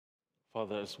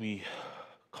Father, as we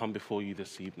come before you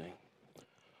this evening,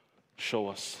 show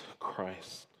us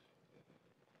Christ.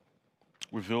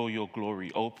 Reveal your glory.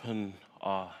 Open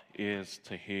our ears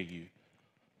to hear you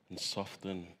and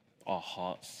soften our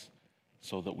hearts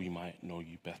so that we might know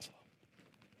you better.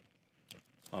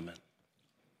 Amen.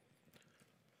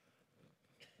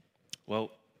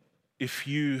 Well, if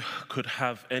you could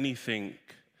have anything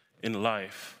in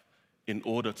life in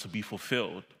order to be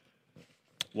fulfilled,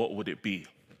 what would it be?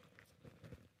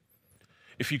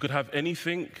 If you could have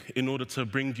anything in order to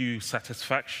bring you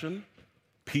satisfaction,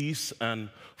 peace, and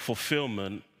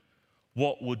fulfillment,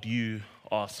 what would you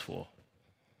ask for?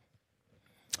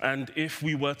 And if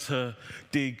we were to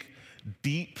dig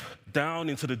deep down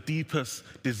into the deepest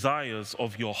desires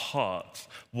of your heart,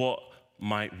 what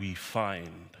might we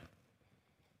find?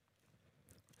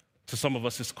 To some of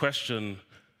us, this question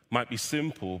might be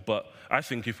simple, but I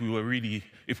think if we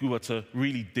were to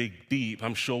really dig deep,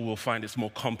 I'm sure we'll find it's more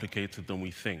complicated than we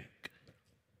think.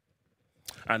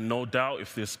 And no doubt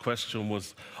if this question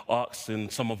was asked in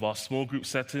some of our small group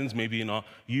settings, maybe in our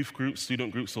youth groups,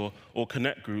 student groups, or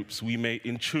connect groups, we may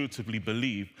intuitively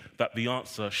believe that the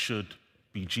answer should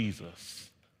be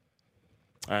Jesus.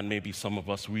 And maybe some of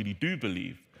us really do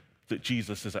believe that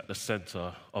Jesus is at the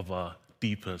center of our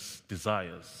deepest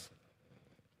desires.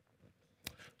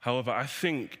 However, I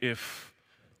think if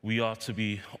we are to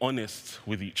be honest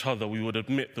with each other, we would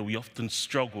admit that we often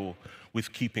struggle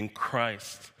with keeping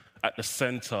Christ at the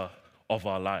center of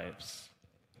our lives.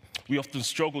 We often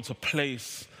struggle to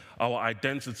place our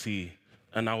identity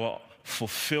and our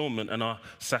fulfillment and our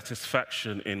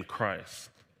satisfaction in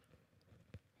Christ.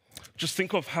 Just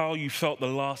think of how you felt the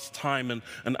last time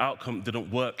an outcome didn't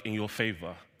work in your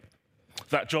favor.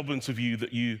 That job interview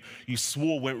that you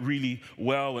swore went really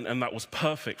well and that was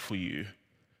perfect for you.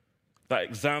 That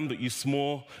exam that you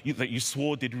swore you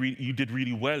did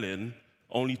really well in,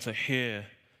 only to hear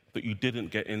that you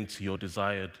didn't get into your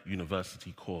desired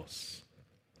university course.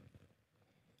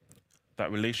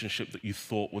 That relationship that you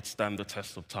thought would stand the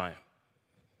test of time.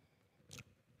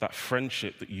 That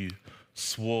friendship that you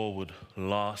swore would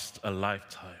last a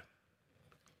lifetime.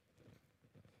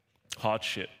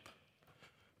 Hardship,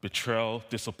 betrayal,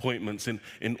 disappointments.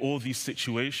 In all these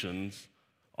situations,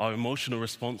 our emotional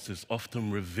responses often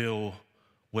reveal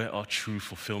where our true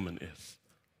fulfillment is.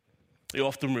 It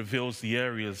often reveals the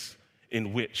areas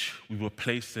in which we were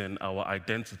placing our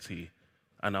identity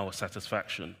and our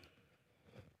satisfaction.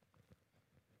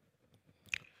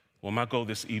 Well, my goal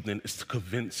this evening is to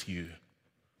convince you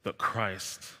that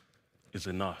Christ is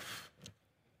enough.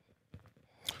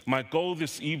 My goal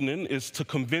this evening is to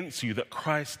convince you that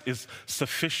Christ is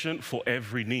sufficient for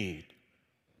every need.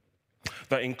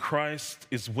 That in Christ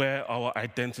is where our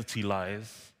identity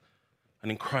lies,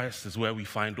 and in Christ is where we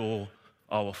find all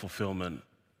our fulfillment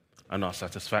and our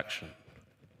satisfaction.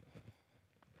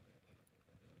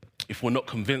 If we're not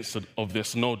convinced of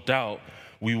this, no doubt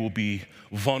we will be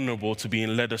vulnerable to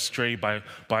being led astray by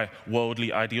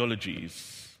worldly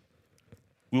ideologies.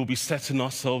 We will be setting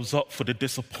ourselves up for the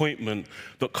disappointment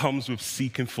that comes with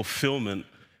seeking fulfillment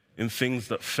in things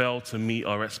that fail to meet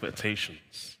our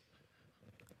expectations.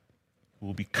 We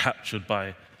will be captured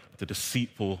by the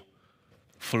deceitful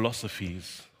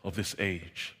philosophies of this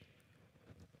age.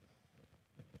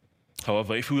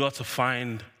 However, if we are to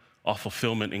find our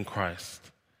fulfillment in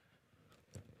Christ,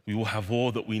 we will have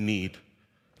all that we need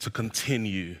to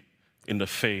continue in the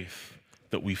faith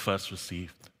that we first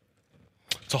received.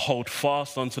 To hold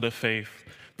fast onto the faith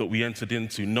that we entered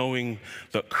into, knowing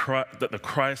that the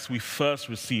Christ we first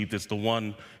received is the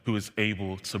one who is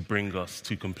able to bring us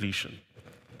to completion.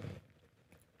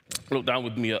 Look down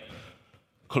with me at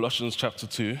Colossians chapter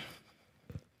 2,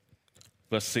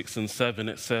 verse 6 and 7.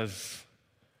 It says,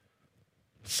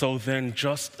 "So then,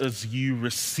 just as you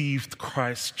received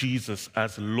Christ Jesus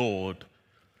as Lord,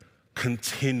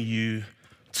 continue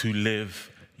to live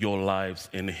your lives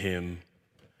in him,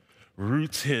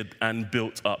 rooted and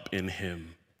built up in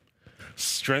him,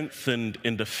 strengthened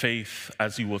in the faith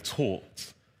as you were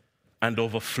taught, and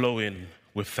overflowing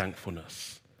with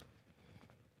thankfulness."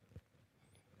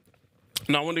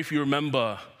 Now, I wonder if you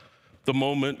remember the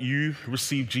moment you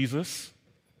received Jesus.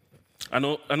 I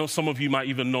know some of you might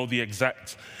even know the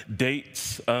exact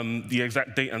date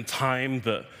and time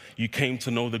that you came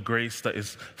to know the grace that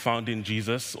is found in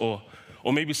Jesus, or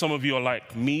maybe some of you are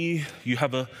like me. You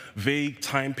have a vague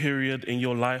time period in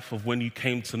your life of when you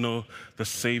came to know the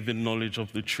saving knowledge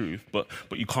of the truth, but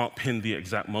you can't pin the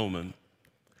exact moment.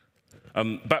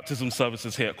 Baptism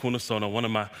services here at Cornerstone are one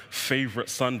of my favorite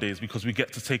Sundays because we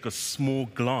get to take a small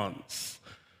glance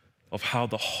of how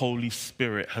the Holy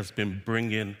Spirit has been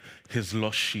bringing his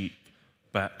lost sheep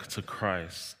back to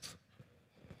Christ.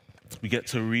 We get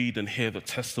to read and hear the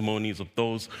testimonies of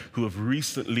those who have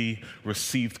recently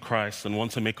received Christ and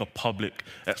want to make a public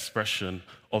expression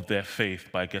of their faith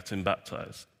by getting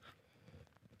baptized.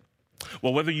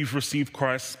 Well, whether you've received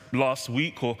Christ last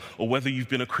week or whether you've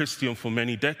been a Christian for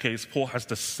many decades, Paul has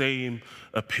the same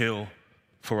appeal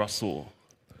for us all: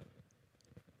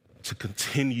 to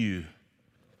continue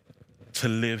to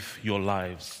live your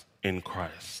lives in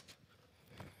Christ.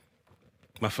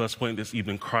 My first point this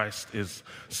evening: Christ is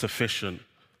sufficient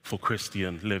for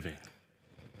Christian living.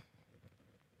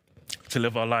 To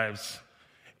live our lives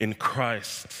in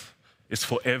Christ is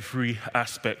for every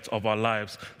aspect of our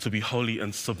lives to be holy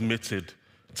and submitted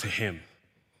to Him.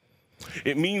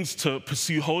 It means to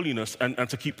pursue holiness and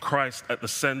to keep Christ at the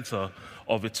center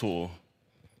of it all.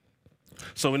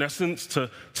 So in essence, to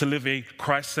live a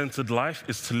Christ-centered life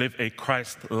is to live a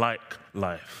Christ-like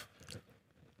life.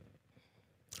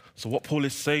 So what Paul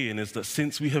is saying is that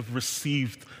since we have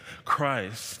received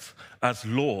Christ as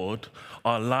Lord,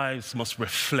 our lives must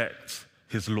reflect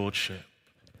His Lordship.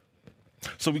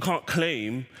 So we can't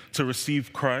claim to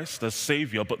receive Christ as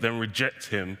Savior, but then reject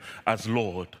Him as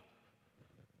Lord.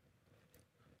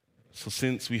 So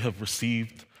since we have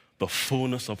received the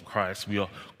fullness of Christ, we are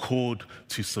called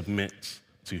to submit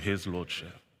to His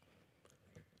Lordship.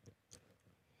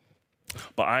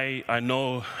 But I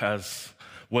know as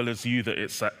well as you that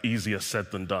it's easier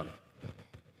said than done.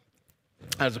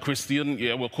 As a Christian,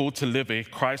 we're called to live a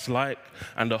Christ-like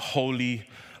and a holy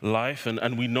life,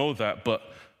 and we know that, but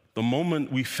the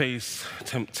moment we face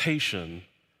temptation,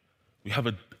 we have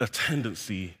a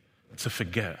tendency to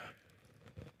forget.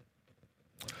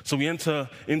 So we enter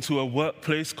into a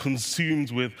workplace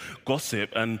consumed with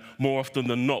gossip, and more often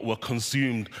than not, we're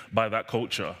consumed by that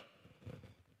culture.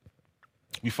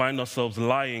 We find ourselves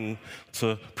lying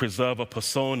to preserve a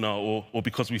persona or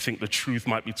because we think the truth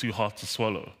might be too hard to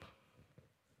swallow.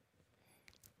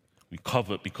 We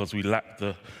covet because we lack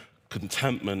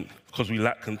contentment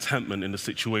in the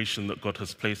situation that God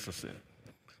has placed us in.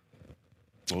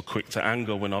 Or quick to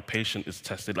anger when our patience is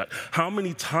tested. Like, how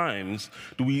many times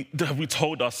have we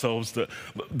told ourselves that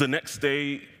the next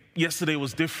day, yesterday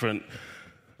was different,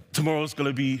 tomorrow's going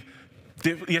to be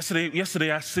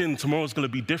yesterday I sinned, tomorrow's going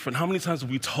to be different. How many times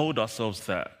have we told ourselves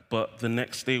that, but the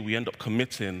next day we end up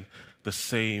committing the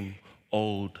same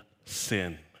old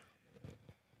sin?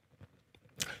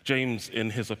 James, in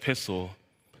his epistle,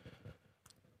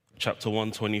 chapter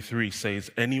 1:23, says,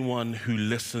 anyone who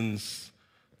listens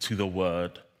to the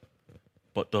word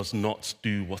but does not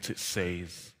do what it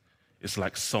says is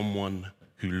like someone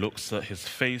who looks at his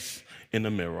face in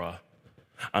a mirror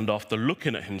and after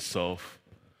looking at himself,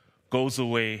 goes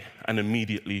away and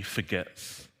immediately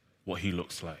forgets what he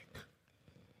looks like.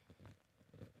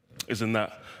 Isn't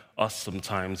that us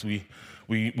sometimes? We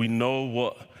know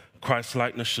what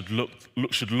Christ-likeness should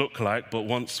look like, but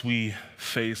once we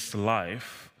face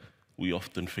life, we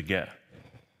often forget.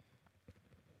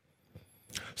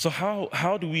 So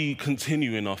how do we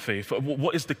continue in our faith?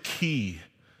 What is the key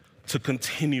to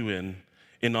continuing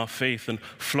in our faith and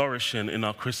flourishing in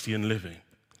our Christian living?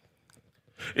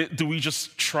 Do we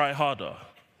just try harder?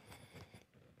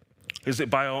 Is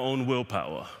it by our own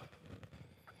willpower?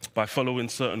 By following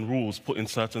certain rules, putting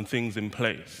certain things in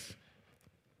place?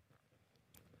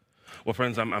 Well,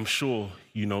 friends, I'm sure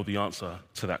you know the answer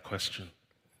to that question.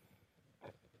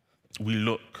 We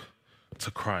look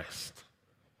to Christ.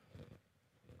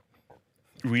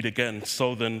 Read again.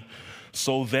 So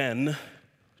then,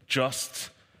 just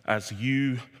as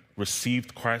you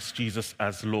received Christ Jesus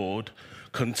as Lord,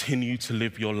 continue to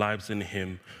live your lives in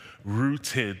Him,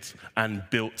 rooted and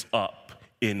built up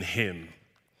in Him.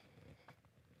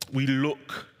 We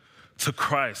look to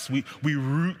Christ. We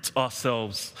root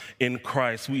ourselves in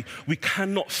Christ. We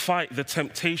cannot fight the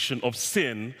temptation of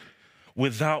sin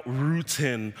without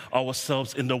rooting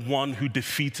ourselves in the one who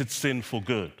defeated sin for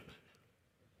good.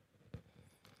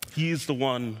 He is the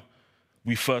one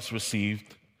we first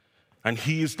received, and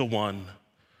He is the one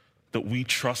that we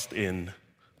trust in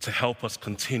to help us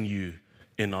continue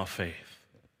in our faith.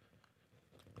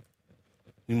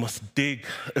 We must dig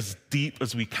as deep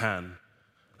as we can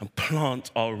and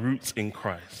plant our roots in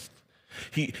Christ.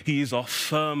 He is our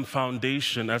firm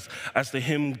foundation. As the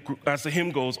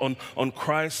hymn goes, on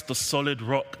Christ, the solid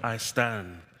rock I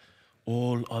stand.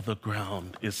 All other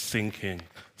ground is sinking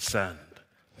sand.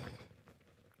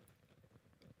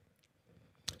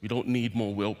 We don't need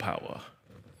more willpower.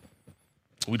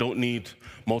 We don't need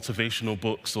motivational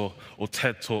books or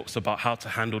TED Talks about how to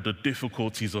handle the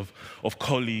difficulties of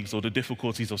colleagues or the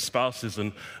difficulties of spouses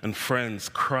and friends.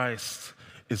 Christ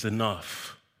is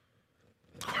enough.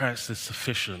 Christ is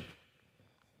sufficient.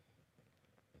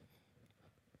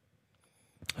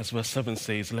 As verse 7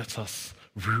 says, let us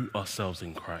root ourselves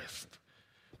in Christ,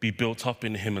 be built up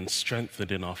in him and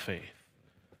strengthened in our faith.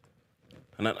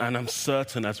 And I'm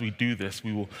certain as we do this,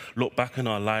 we will look back in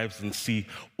our lives and see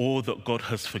all that God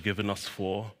has forgiven us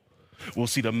for. We'll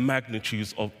see the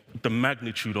magnitude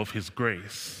of his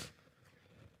grace.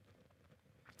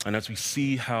 And as we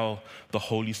see how the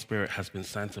Holy Spirit has been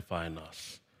sanctifying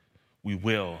us, we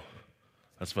will,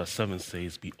 as verse 7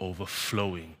 says, be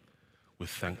overflowing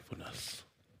with thankfulness.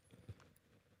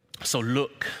 So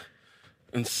look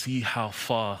and see how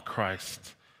far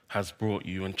Christ has brought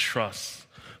you, and trust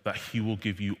that he will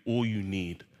give you all you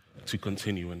need to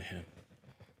continue in him.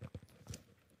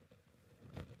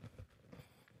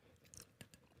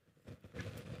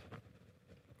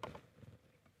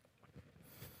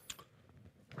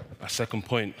 Our second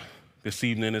point this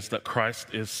evening is that Christ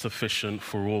is sufficient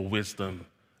for all wisdom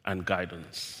and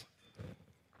guidance.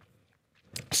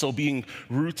 So being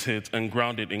rooted and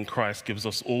grounded in Christ gives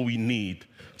us all we need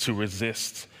to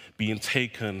resist being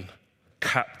taken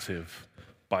captive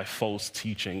by false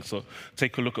teaching. So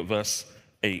take a look at verse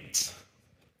 8.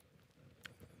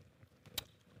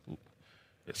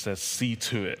 It says, see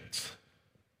to it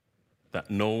that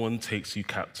no one takes you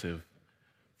captive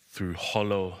through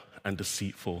hollow and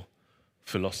deceitful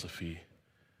philosophy,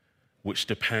 which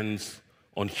depends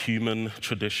on human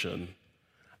tradition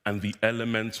and the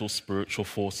elemental spiritual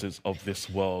forces of this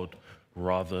world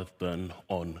rather than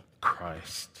on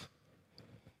Christ.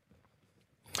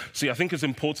 See, I think it's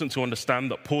important to understand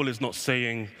that Paul is not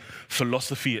saying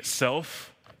philosophy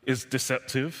itself is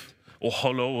deceptive or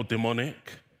hollow or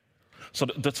demonic. So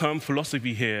the term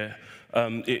philosophy here,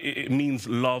 it means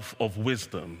love of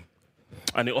wisdom.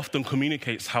 And it often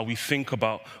communicates how we think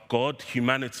about God,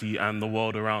 humanity, and the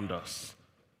world around us.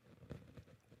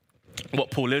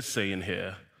 What Paul is saying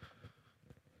here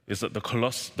is that the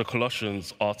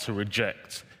Colossians are to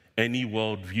reject any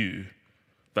worldview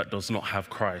that does not have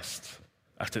Christ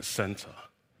at its center.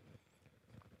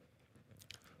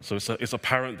 So it's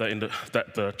apparent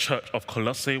that the church of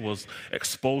Colossae was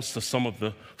exposed to some of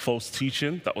the false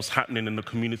teaching that was happening in the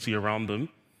community around them.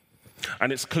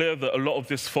 And it's clear that a lot of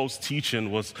this false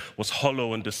teaching was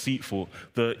hollow and deceitful.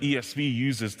 The ESV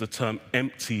uses the term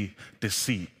empty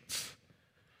deceit.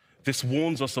 This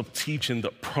warns us of teaching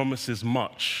that promises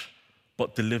much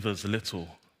but delivers little.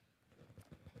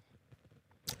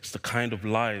 It's the kind of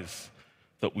lies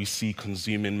that we see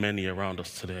consuming many around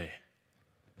us today.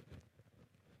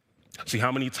 See,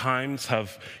 how many times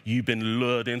have you been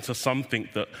lured into something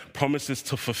that promises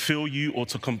to fulfill you or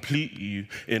to complete you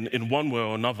in one way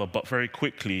or another, but very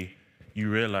quickly you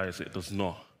realize it does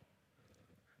not?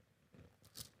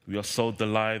 We are sold the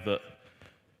lie that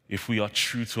if we are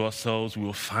true to ourselves, we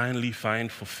will finally find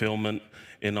fulfillment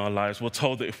in our lives. We're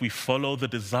told that if we follow the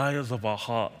desires of our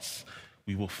hearts,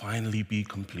 we will finally be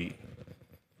complete.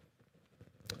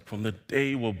 From the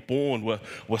day we're born,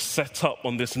 we're set up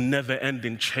on this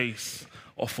never-ending chase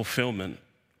of fulfillment.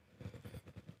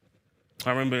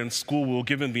 I remember in school we were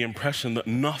given the impression that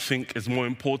nothing is more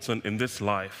important in this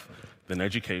life than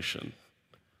education.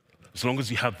 As long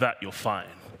as you have that, you're fine.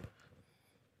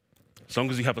 As long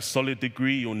as you have a solid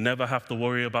degree, you'll never have to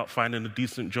worry about finding a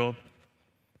decent job.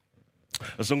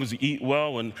 As long as you eat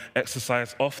well and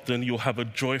exercise often, you'll have a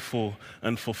joyful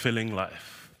and fulfilling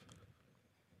life.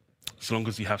 As long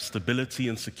as you have stability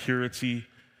and security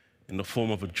in the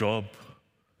form of a job,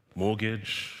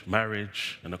 mortgage,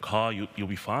 marriage, and a car, you'll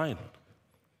be fine.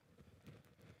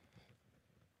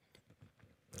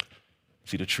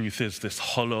 See, the truth is this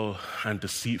hollow and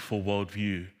deceitful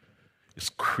worldview is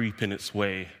creeping its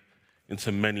way into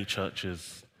many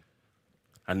churches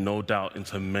and no doubt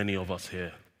into many of us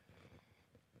here.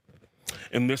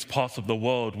 In this part of the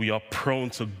world, we are prone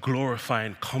to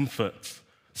glorifying comfort,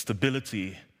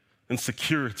 stability, and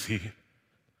security.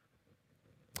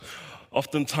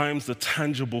 Oftentimes, the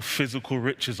tangible physical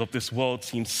riches of this world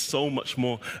seem so much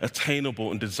more attainable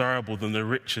and desirable than the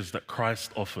riches that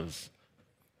Christ offers.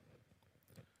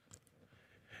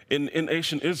 In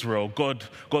ancient Israel,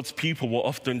 God's people were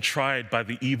often tried by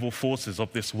the evil forces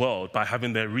of this world by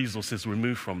having their resources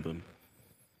removed from them.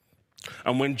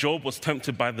 And when Job was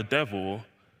tempted by the devil,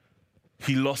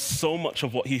 he lost so much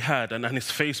of what he had, and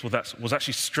his faith was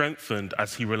actually strengthened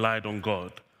as he relied on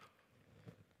God.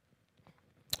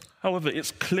 However,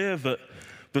 it's clear that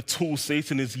the tool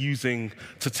Satan is using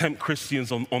to tempt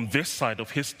Christians on this side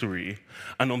of history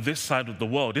and on this side of the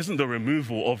world isn't the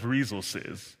removal of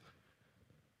resources,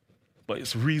 but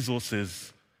it's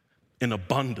resources in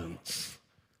abundance.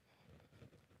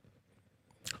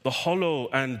 The hollow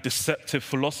and deceptive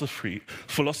philosophy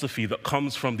that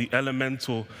comes from the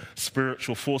elemental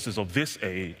spiritual forces of this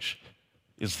age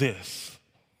is this: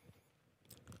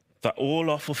 that all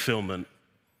our fulfillment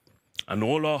and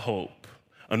all our hope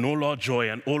and all our joy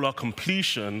and all our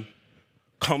completion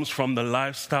comes from the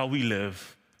lifestyle we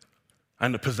live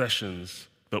and the possessions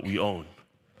that we own.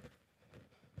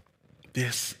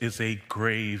 This is a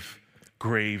grave,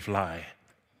 grave lie.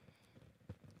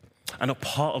 And a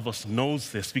part of us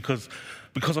knows this because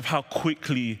of how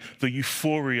quickly the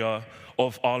euphoria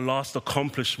of our last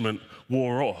accomplishment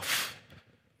wore off.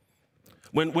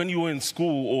 When you were in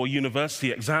school or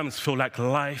university, exams feel like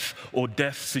life or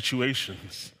death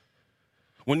situations.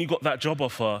 When you got that job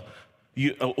offer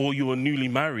or you were newly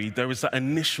married, there is that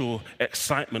initial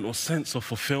excitement or sense of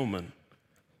fulfillment.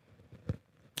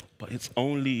 But it's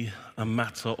only a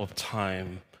matter of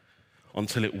time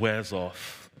until it wears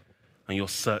off and you're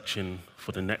searching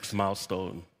for the next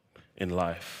milestone in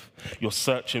life. You're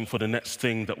searching for the next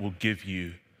thing that will give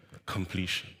you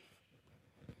completion.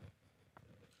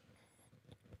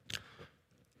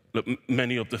 Look,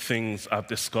 many of the things I've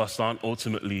discussed aren't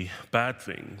ultimately bad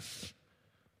things,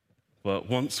 but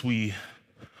once we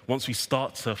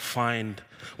start to find,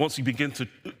 once we begin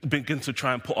to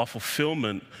try and put our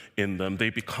fulfillment in them, they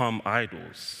become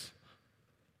idols.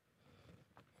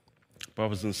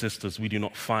 Brothers and sisters, we do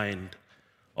not find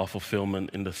our fulfillment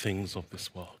in the things of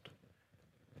this world.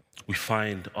 We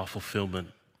find our fulfillment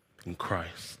in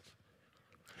Christ.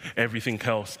 Everything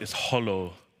else is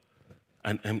hollow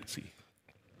and empty.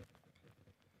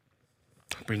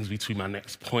 Brings me to my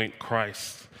next point.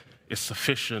 Christ is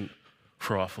sufficient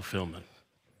for our fulfillment.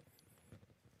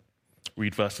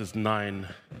 Read verses 9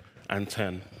 and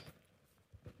 10.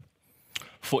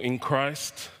 For in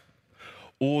Christ,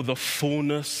 all the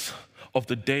fullness of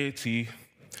the deity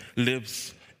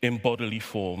lives in bodily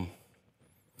form.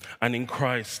 And in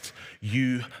Christ,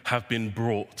 you have been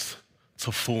brought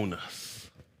to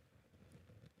fullness.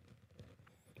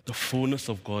 The fullness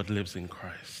of God lives in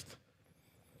Christ.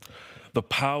 The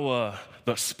power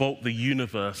that spoke the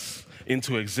universe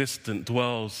into existence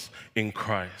dwells in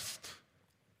Christ.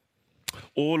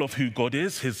 All of who God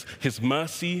is, his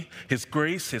mercy, his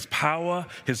grace, his power,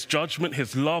 his judgment,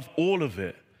 his love, all of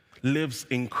it lives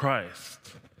in Christ.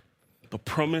 The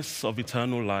promise of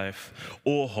eternal life,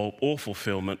 all hope, all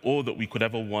fulfillment, all that we could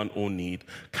ever want or need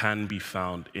can be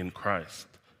found in Christ.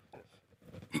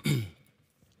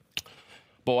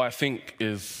 But what I think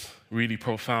is really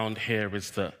profound here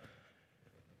is that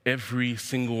every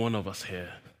single one of us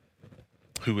here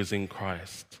who is in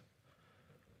Christ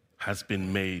has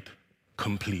been made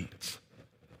complete.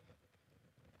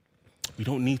 We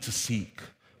don't need to seek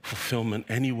fulfillment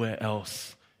anywhere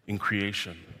else in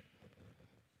creation.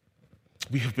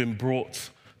 We have been brought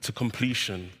to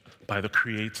completion by the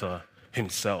Creator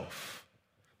himself.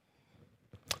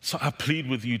 So I plead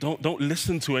with you, don't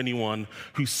listen to anyone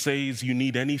who says you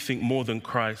need anything more than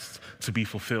Christ to be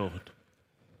fulfilled.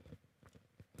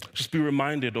 Just be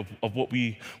reminded of what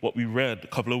we read a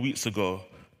couple of weeks ago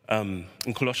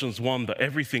in Colossians 1, that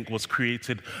everything was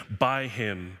created by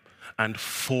him and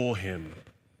for him.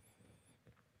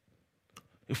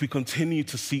 If we continue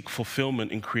to seek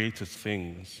fulfillment in created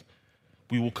things,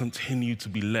 we will continue to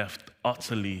be left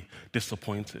utterly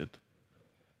disappointed.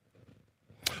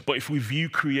 But if we view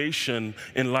creation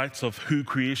in light of who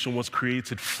creation was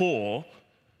created for,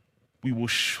 we will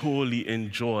surely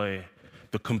enjoy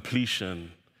the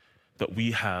completion that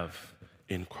we have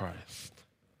in Christ.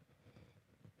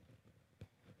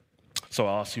 So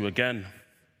I ask you again,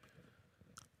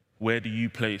 where do you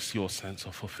place your sense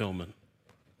of fulfillment?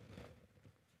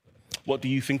 What do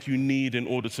you think you need in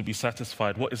order to be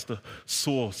satisfied? What is the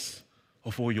source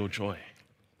of all your joy?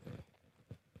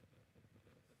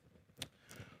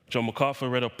 John MacArthur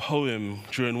read a poem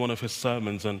during one of his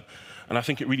sermons, and I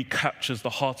think it really captures the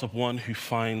heart of one who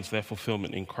finds their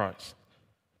fulfillment in Christ.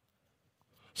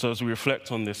 So as we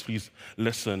reflect on this, please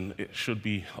listen. It should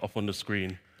be up on the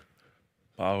screen,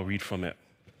 but I'll read from it.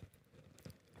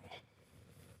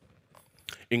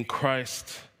 In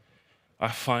Christ, I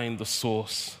find the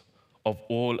source of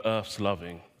all earth's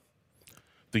loving,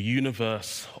 the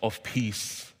universe of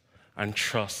peace and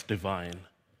trust divine.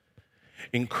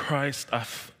 In Christ, I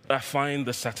find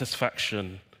the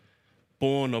satisfaction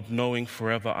born of knowing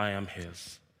forever I am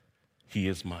his. He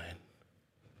is mine.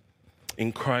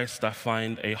 In Christ, I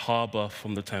find a harbor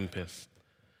from the tempest,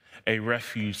 a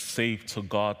refuge safe to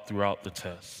guard throughout the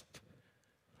test.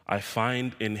 I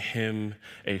find in him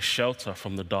a shelter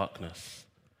from the darkness,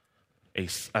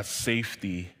 a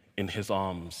safety in his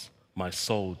arms, my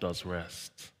soul does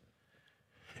rest.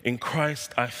 In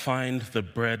Christ, I find the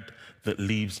bread that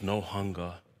leaves no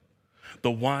hunger,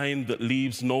 the wine that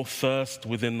leaves no thirst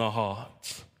within the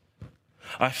heart.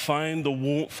 I find the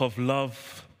warmth of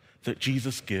love that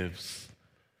Jesus gives,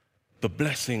 the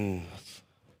blessings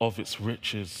of its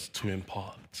riches to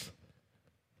impart.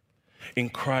 In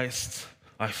Christ,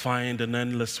 I find an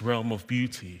endless realm of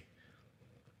beauty,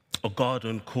 a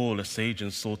garden cool as sage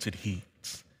and salted heat.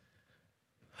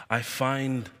 I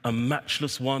find a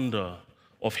matchless wonder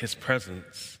of his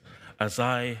presence as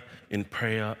I, in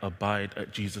prayer, abide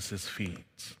at Jesus'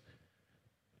 feet.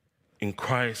 In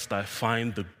Christ, I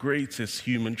find the greatest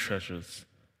human treasures,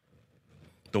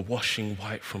 the washing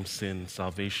white from sin,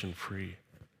 salvation free.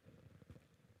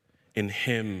 In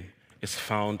him is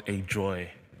found a joy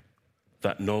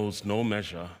that knows no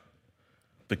measure,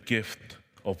 the gift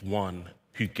of one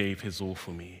who gave his all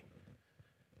for me.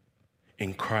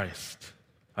 In Christ,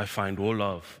 I find all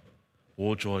love,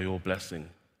 all joy, all blessing.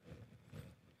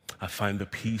 I find the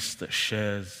peace that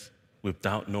shares with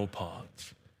doubt no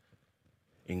part.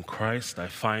 In Christ, I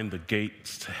find the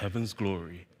gates to heaven's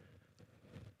glory.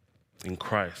 In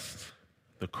Christ,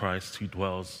 the Christ who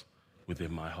dwells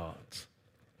within my heart.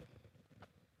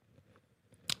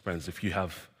 Friends, if you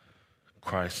have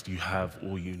Christ, you have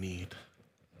all you need.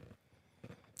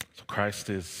 So Christ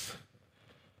is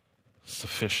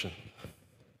sufficient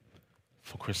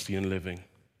for Christian living.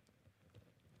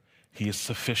 He is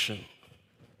sufficient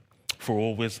for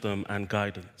all wisdom and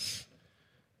guidance.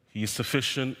 He is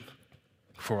sufficient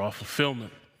for our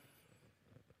fulfillment.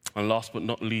 And last but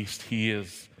not least, he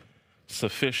is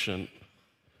sufficient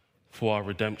for our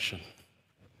redemption.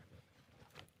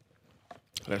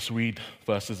 Let's read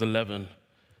verses 11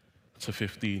 to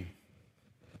 15.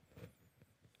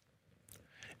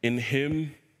 In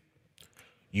him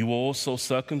you were also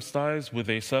circumcised with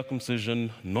a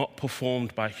circumcision not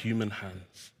performed by human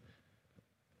hands.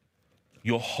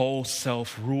 Your whole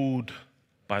self, ruled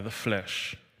by the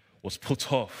flesh, was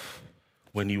put off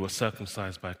when you were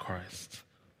circumcised by Christ.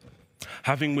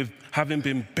 Having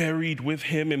been buried with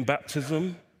him in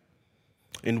baptism,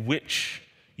 in which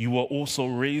you were also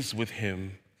raised with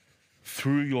him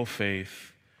through your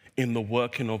faith in the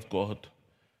working of God,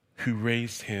 who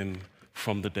raised him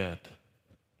from the dead.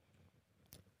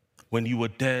 When you were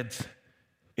dead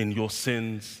in your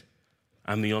sins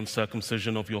and the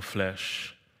uncircumcision of your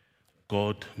flesh,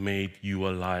 God made you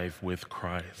alive with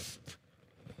Christ.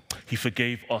 He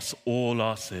forgave us all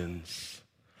our sins,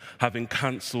 having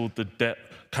cancelled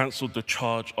the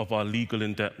charge of our legal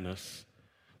indebtedness,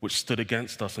 which stood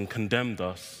against us and condemned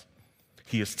us.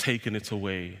 He has taken it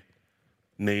away,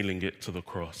 nailing it to the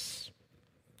cross.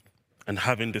 And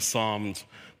having disarmed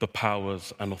the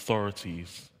powers and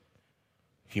authorities,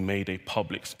 he made a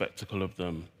public spectacle of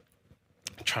them,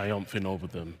 triumphing over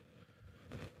them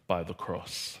by the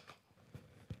cross.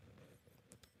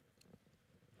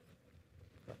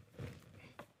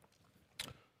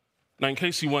 Now, in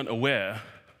case you weren't aware,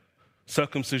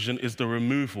 circumcision is the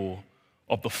removal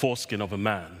of the foreskin of a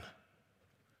man.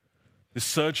 This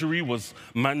surgery was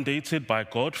mandated by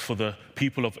God for the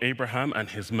people of Abraham and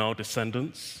his male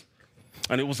descendants,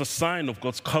 and it was a sign of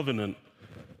God's covenant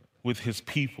with his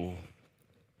people.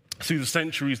 Through the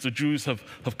centuries, the Jews have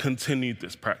continued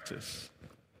this practice.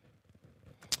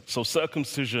 So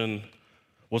circumcision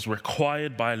was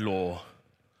required by law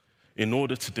in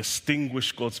order to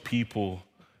distinguish God's people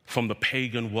from the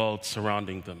pagan world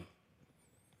surrounding them.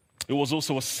 It was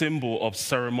also a symbol of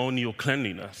ceremonial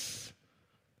cleanliness.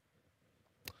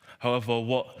 However,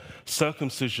 what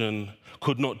circumcision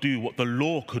could not do, what the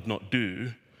law could not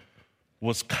do,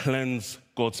 was cleanse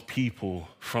God's people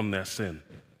from their sin.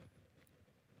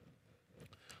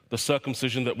 The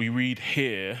circumcision that we read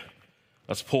here,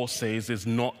 as Paul says, is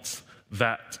not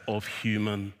that of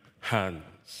human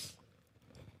hands.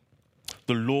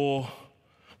 The law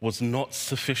was not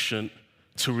sufficient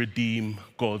to redeem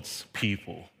God's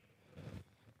people.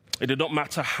 It did not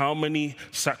matter how many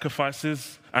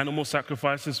sacrifices, animal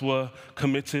sacrifices were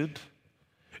committed.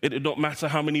 It did not matter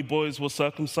how many boys were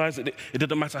circumcised. It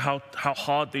didn't matter how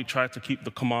hard they tried to keep the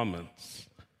commandments.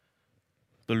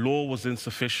 The law was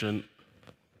insufficient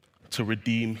to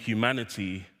redeem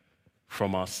humanity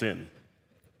from our sin.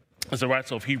 As the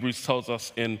writer of Hebrews tells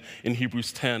us in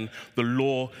Hebrews 10, the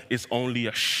law is only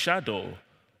a shadow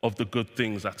of the good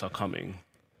things that are coming,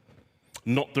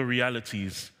 not the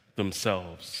realities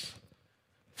themselves.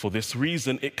 For this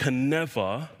reason, it can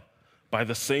never, by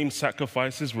the same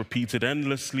sacrifices repeated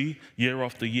endlessly year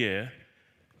after year,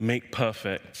 make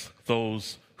perfect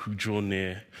those who draw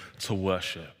near to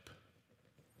worship.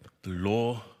 The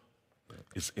law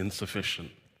is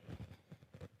insufficient.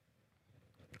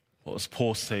 What as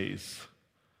Paul says,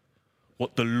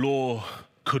 what the law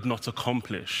could not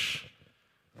accomplish,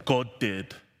 God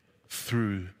did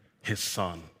through his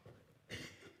Son.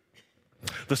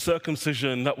 the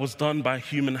circumcision that was done by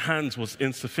human hands was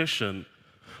insufficient,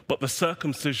 but the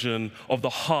circumcision of the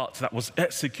heart that was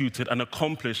executed and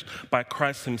accomplished by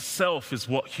Christ himself is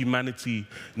what humanity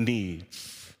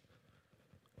needs.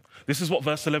 This is what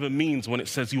verse 11 means when it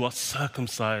says you are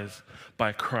circumcised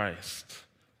by Christ.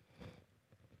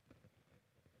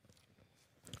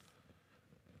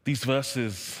 These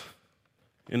verses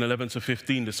in 11 to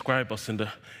 15 describe us in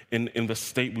the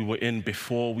state we were in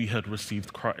before we had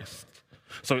received Christ.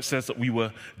 So it says that we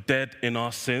were dead in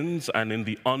our sins and in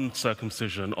the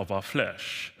uncircumcision of our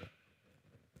flesh.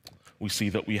 We see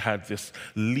that we had this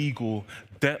legal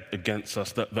debt against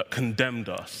us that condemned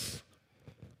us.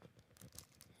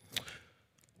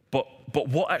 But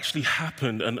what actually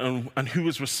happened and who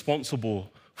is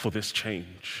responsible for this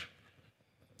change?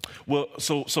 Well,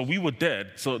 so we were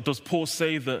dead. So does Paul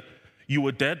say that you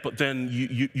were dead, but then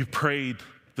you prayed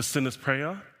the sinner's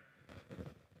prayer?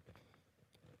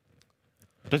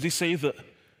 Does he say that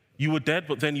you were dead,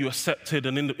 but then you accepted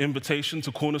an invitation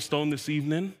to Cornerstone this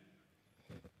evening?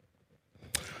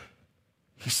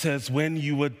 He says, when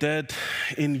you were dead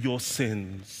in your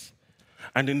sins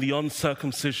and in the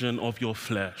uncircumcision of your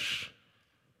flesh,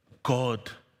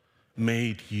 God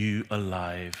made you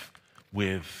alive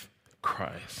with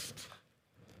Christ.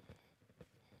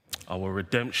 Our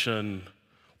redemption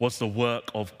was the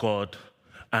work of God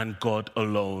and God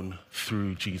alone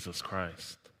through Jesus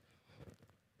Christ.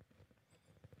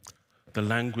 The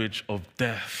language of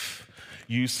death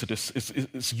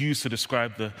is used to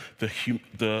describe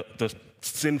the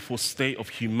sinful state of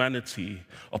humanity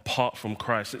apart from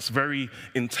Christ. It's very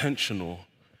intentional.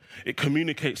 It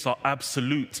communicates our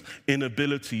absolute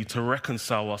inability to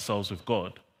reconcile ourselves with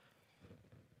God.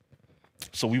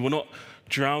 So we were not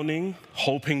drowning,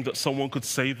 hoping that someone could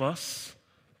save us.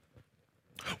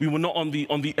 We were not on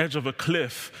the edge of a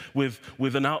cliff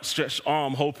with an outstretched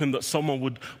arm, hoping that someone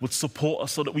would support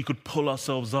us so that we could pull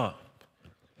ourselves up.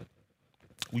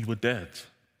 We were dead,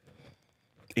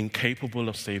 incapable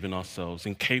of saving ourselves,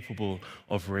 incapable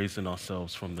of raising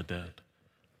ourselves from the dead.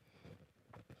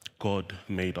 God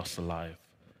made us alive.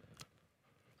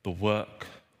 The work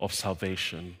of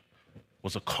salvation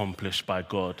was accomplished by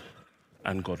God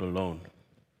and God alone.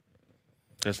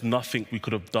 There's nothing we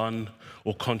could have done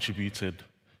or contributed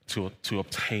to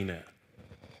obtain it.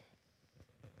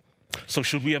 So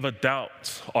should we ever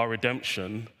doubt our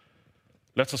redemption,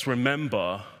 let us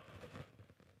remember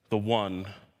the one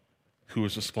who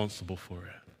is responsible for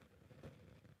it.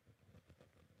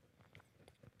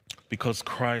 Because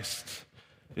Christ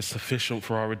is sufficient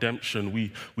for our redemption,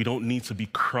 we don't need to be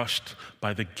crushed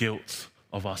by the guilt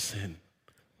of our sin.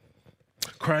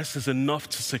 Christ is enough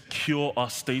to secure our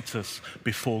status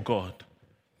before God.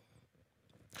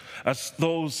 As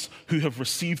those who have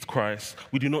received Christ,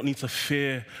 we do not need to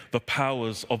fear the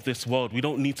powers of this world. We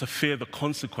don't need to fear the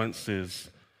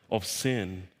consequences of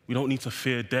sin. We don't need to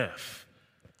fear death.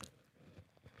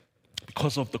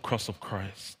 Because of the cross of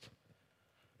Christ,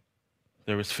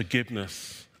 there is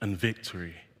forgiveness and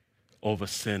victory over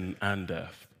sin and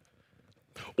death.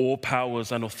 All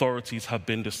powers and authorities have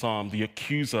been disarmed. The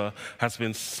accuser has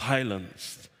been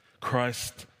silenced.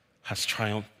 Christ has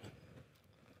triumphed.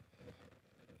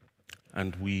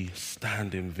 And we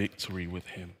stand in victory with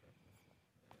him.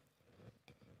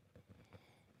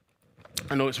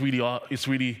 I know it's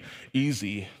really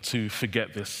easy to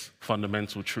forget this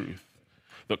fundamental truth,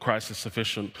 that Christ is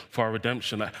sufficient for our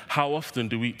redemption. How often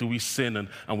do we sin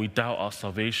and we doubt our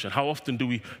salvation? How often do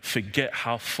we forget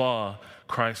how far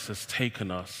Christ has taken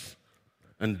us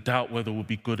and doubt whether we'll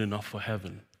be good enough for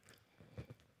heaven?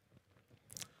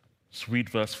 Let's read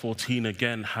verse 14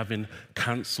 again. Having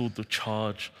cancelled the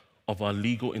charge of our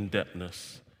legal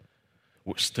indebtedness,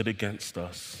 which stood against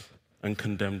us and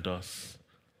condemned us,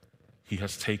 he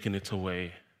has taken it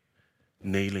away,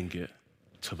 nailing it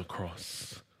to the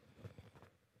cross.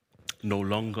 No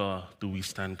longer do we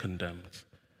stand condemned.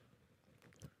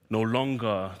 No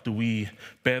longer do we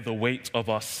bear the weight of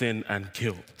our sin and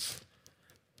guilt.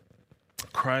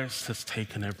 Christ has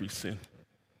taken every sin,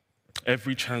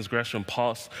 every transgression,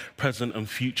 past, present, and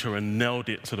future, and nailed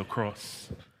it to the cross.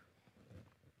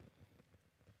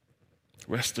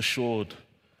 Rest assured,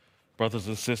 brothers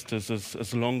and sisters,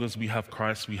 as long as we have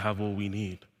Christ, we have all we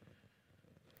need.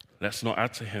 Let's not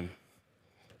add to him.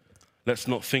 Let's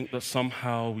not think that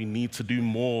somehow we need to do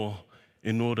more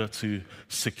in order to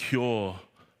secure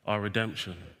our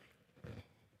redemption.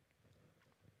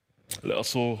 Let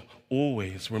us all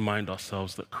always remind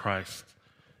ourselves that Christ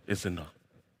is enough,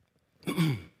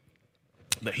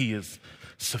 that he is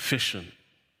sufficient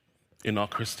in our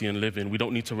Christian living. We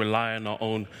don't need to rely on our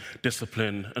own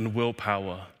discipline and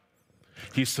willpower.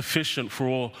 He is sufficient for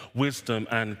all wisdom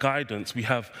and guidance. We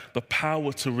have the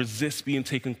power to resist being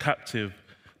taken captive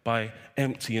by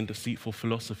empty and deceitful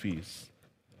philosophies.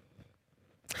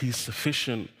 He's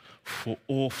sufficient for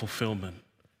all fulfillment.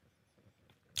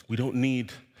 We don't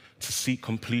need to seek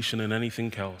completion in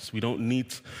anything else. We don't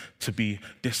need to be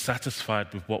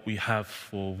dissatisfied with what we have,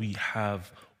 for we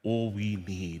have all we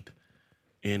need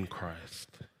in Christ.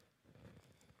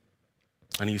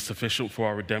 And he's sufficient for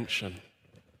our redemption.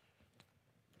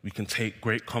 We can take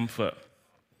great comfort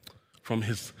from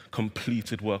his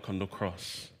completed work on the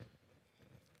cross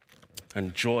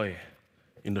and joy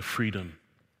in the freedom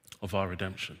of our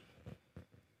redemption.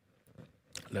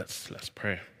 Let's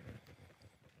pray.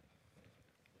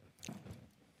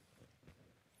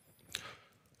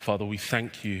 Father, we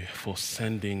thank you for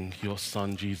sending your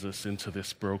Son Jesus into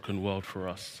this broken world for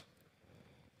us.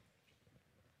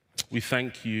 We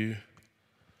thank you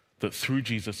that through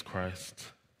Jesus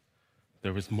Christ,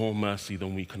 there is more mercy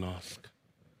than we can ask.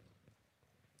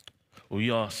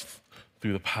 We ask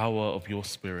through the power of your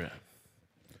Spirit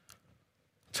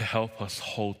to help us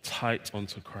hold tight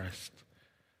onto Christ,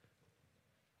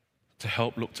 to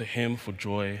help look to him for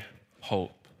joy,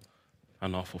 hope,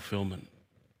 and our fulfillment.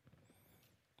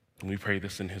 And we pray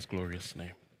this in his glorious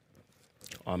name.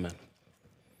 Amen.